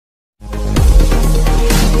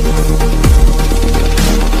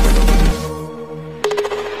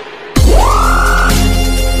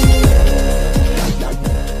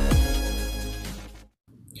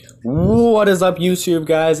What is up, YouTube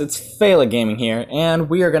guys? It's Phala Gaming here, and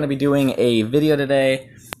we are going to be doing a video today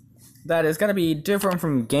that is going to be different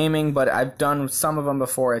from gaming, but I've done some of them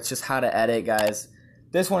before. It's just how to edit, guys.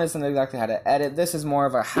 This one isn't exactly how to edit. This is more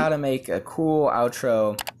of a how to make a cool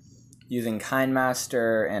outro using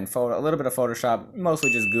KineMaster and a little bit of Photoshop,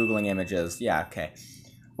 mostly just Googling images. Yeah, okay.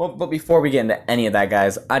 Well, but before we get into any of that,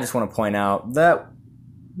 guys, I just want to point out that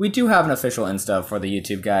we do have an official Insta for the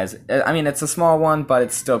YouTube, guys. I mean, it's a small one, but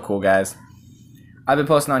it's still cool, guys. I've been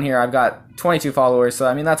posting on here. I've got 22 followers, so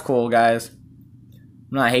I mean, that's cool, guys.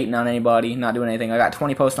 I'm not hating on anybody, not doing anything. I got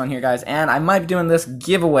 20 posts on here, guys, and I might be doing this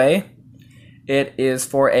giveaway. It is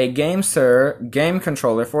for a GameSir game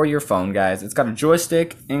controller for your phone, guys. It's got a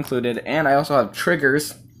joystick included, and I also have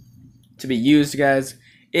triggers to be used, guys.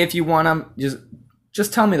 If you want them,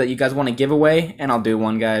 just tell me that you guys want a giveaway, and I'll do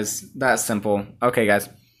one, guys. That's simple. Okay, guys.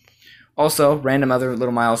 Also, random other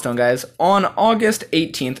little milestone, guys. On August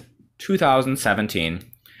 18th, 2017,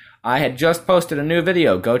 I had just posted a new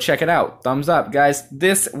video. Go check it out. Thumbs up, guys.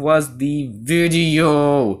 This was the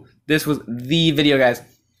video. This was the video, guys.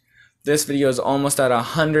 This video is almost at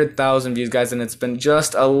 100,000 views, guys, and it's been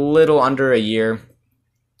just a little under a year.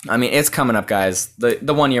 I mean, it's coming up, guys.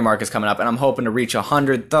 The 1 year mark is coming up, and I'm hoping to reach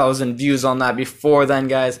 100,000 views on that before then,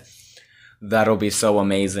 guys. That'll be so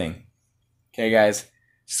amazing. Okay, guys.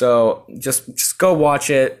 So just go watch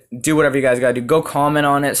it. Do whatever you guys gotta do. Go comment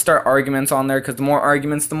on it. Start arguments on there, because the more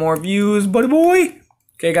arguments, the more views, buddy boy.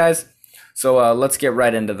 Okay, guys. So let's get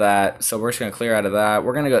right into that. So we're just gonna clear out of that.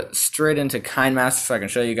 We're gonna go straight into KineMaster so I can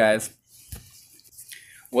show you guys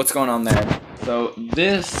what's going on there. So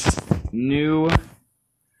this new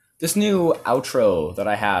outro that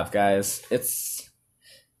I have, guys, it's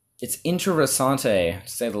interessante, to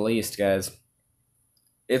say the least, guys.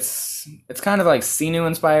 It's kind of like Sinu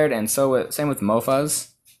inspired, and same with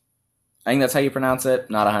Mofuzz. I think that's how you pronounce it.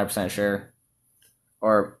 Not 100% sure.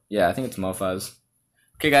 Or yeah, I think it's Mofuzz.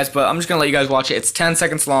 Okay, guys, but I'm just gonna let you guys watch it. It's 10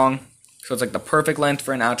 seconds long, so it's like the perfect length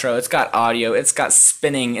for an outro. It's got audio, it's got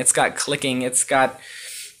spinning, it's got clicking, it's got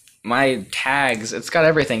my tags, it's got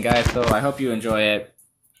everything, guys. So I hope you enjoy it.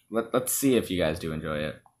 Let's see if you guys do enjoy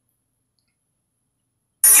it.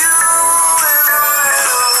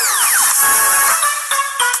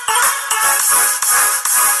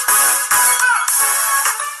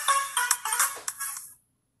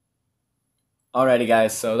 Alrighty,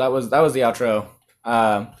 guys, so that was the outro.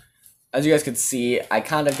 As you guys could see, I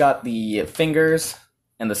kind of got the fingers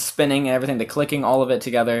and the spinning and everything, the clicking, all of it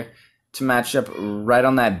together to match up right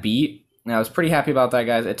on that beat. And I was pretty happy about that,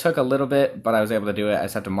 guys. It took a little bit, but I was able to do it. I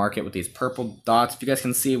just have to mark it with these purple dots. If you guys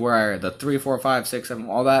can see where the 3, 4, 5, 6, 7,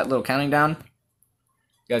 all that little counting down,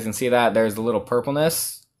 you guys can see that. There's the little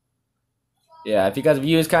purpleness. Yeah, if you guys have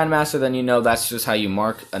used KineMaster, then you know that's just how you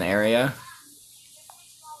mark an area.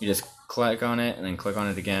 You just click on it and then click on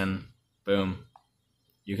it again. Boom.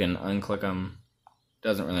 You can unclick them.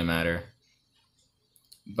 Doesn't really matter.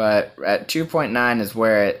 But at 2.9 is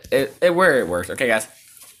where it works. Okay, guys.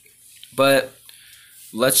 But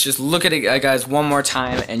let's just look at it, guys, one more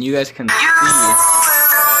time, and you guys can see.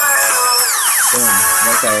 Boom.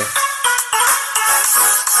 Okay.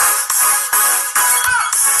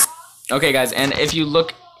 Okay, guys, and if you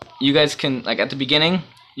look, you guys can, like, at the beginning,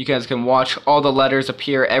 you guys can watch all the letters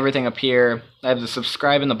appear, everything appear. I have the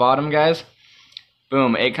subscribe in the bottom, guys.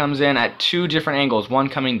 Boom, it comes in at 2 different angles, one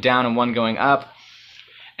coming down and one going up.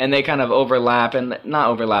 And they kind of overlap, and not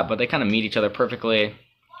overlap, but they kind of meet each other perfectly.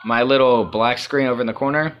 My little black screen over in the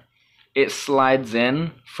corner, it slides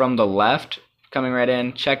in from the left, coming right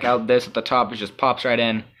in. Check out this at the top, it just pops right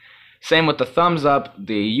in. Same with the thumbs up,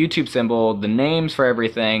 the YouTube symbol, the names for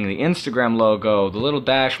everything, the Instagram logo, the little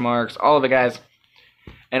dash marks, all of it, guys.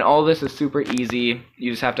 And all this is super easy.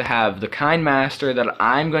 You just have to have the KineMaster that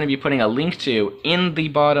I'm going to be putting a link to in the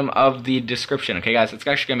bottom of the description. Okay, guys, it's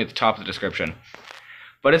actually going to be at the top of the description.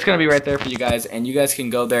 But it's going to be right there for you guys, and you guys can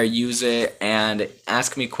go there, use it, and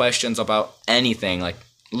ask me questions about anything, like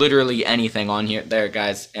literally anything on here, there,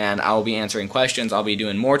 guys, and I'll be answering questions. I'll be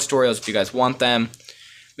doing more tutorials if you guys want them,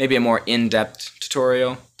 maybe a more in-depth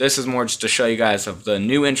tutorial. This is more just to show you guys of the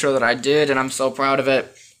new intro that I did, and I'm so proud of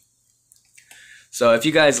it. So if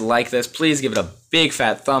you guys like this, please give it a big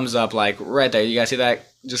fat thumbs up, like right there. You guys see that?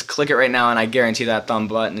 Just click it right now, and I guarantee that thumb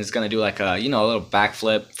button is going to do like a, you know, a little back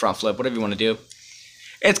flip, front flip, whatever you want to do.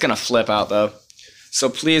 It's going to flip out, though. So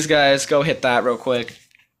please, guys, go hit that real quick.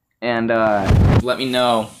 And let me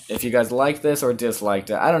know if you guys like this or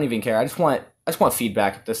disliked it. I don't even care. I just want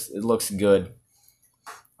feedback if it looks good.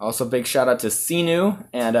 Also, big shout out to Sinu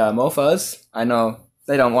and Mofuzz. I know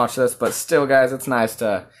they don't watch this, but still, guys, it's nice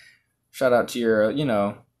to shout out to your, you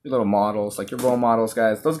know, your little models, like your role models,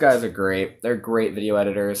 guys. Those guys are great. They're great video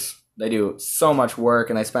editors. They do so much work,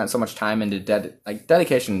 and they spent so much time into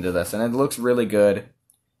dedication into this, and it looks really good,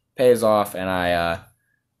 pays off, and I'm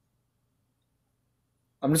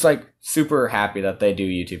just like super happy that they do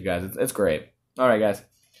YouTube, guys. It's great. All right, guys,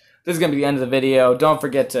 this is gonna be the end of the video. Don't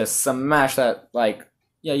forget to smash that like,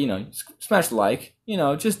 yeah, you know, smash the like, you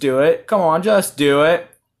know, just do it. Come on, just do it.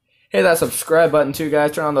 Hit that subscribe button too,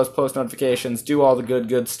 guys. Turn on those post notifications. Do all the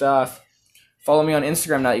good stuff. Follow me on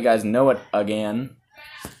Instagram now that you guys know it again.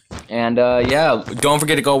 And yeah, don't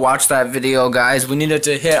forget to go watch that video, guys. We needed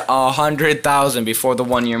to hit 100,000 before the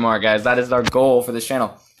 1 year mark, guys. That is our goal for this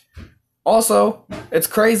channel. Also, it's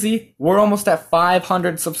crazy. We're almost at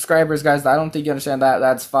 500 subscribers, guys. I don't think you understand that.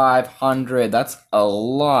 That's 500. That's a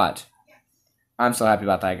lot. I'm so happy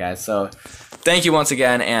about that, guys. So thank you once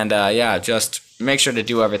again. And yeah, just make sure to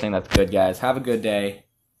do everything that's good, guys. Have a good day.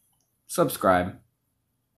 Subscribe.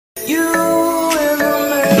 You in the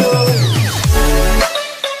middle.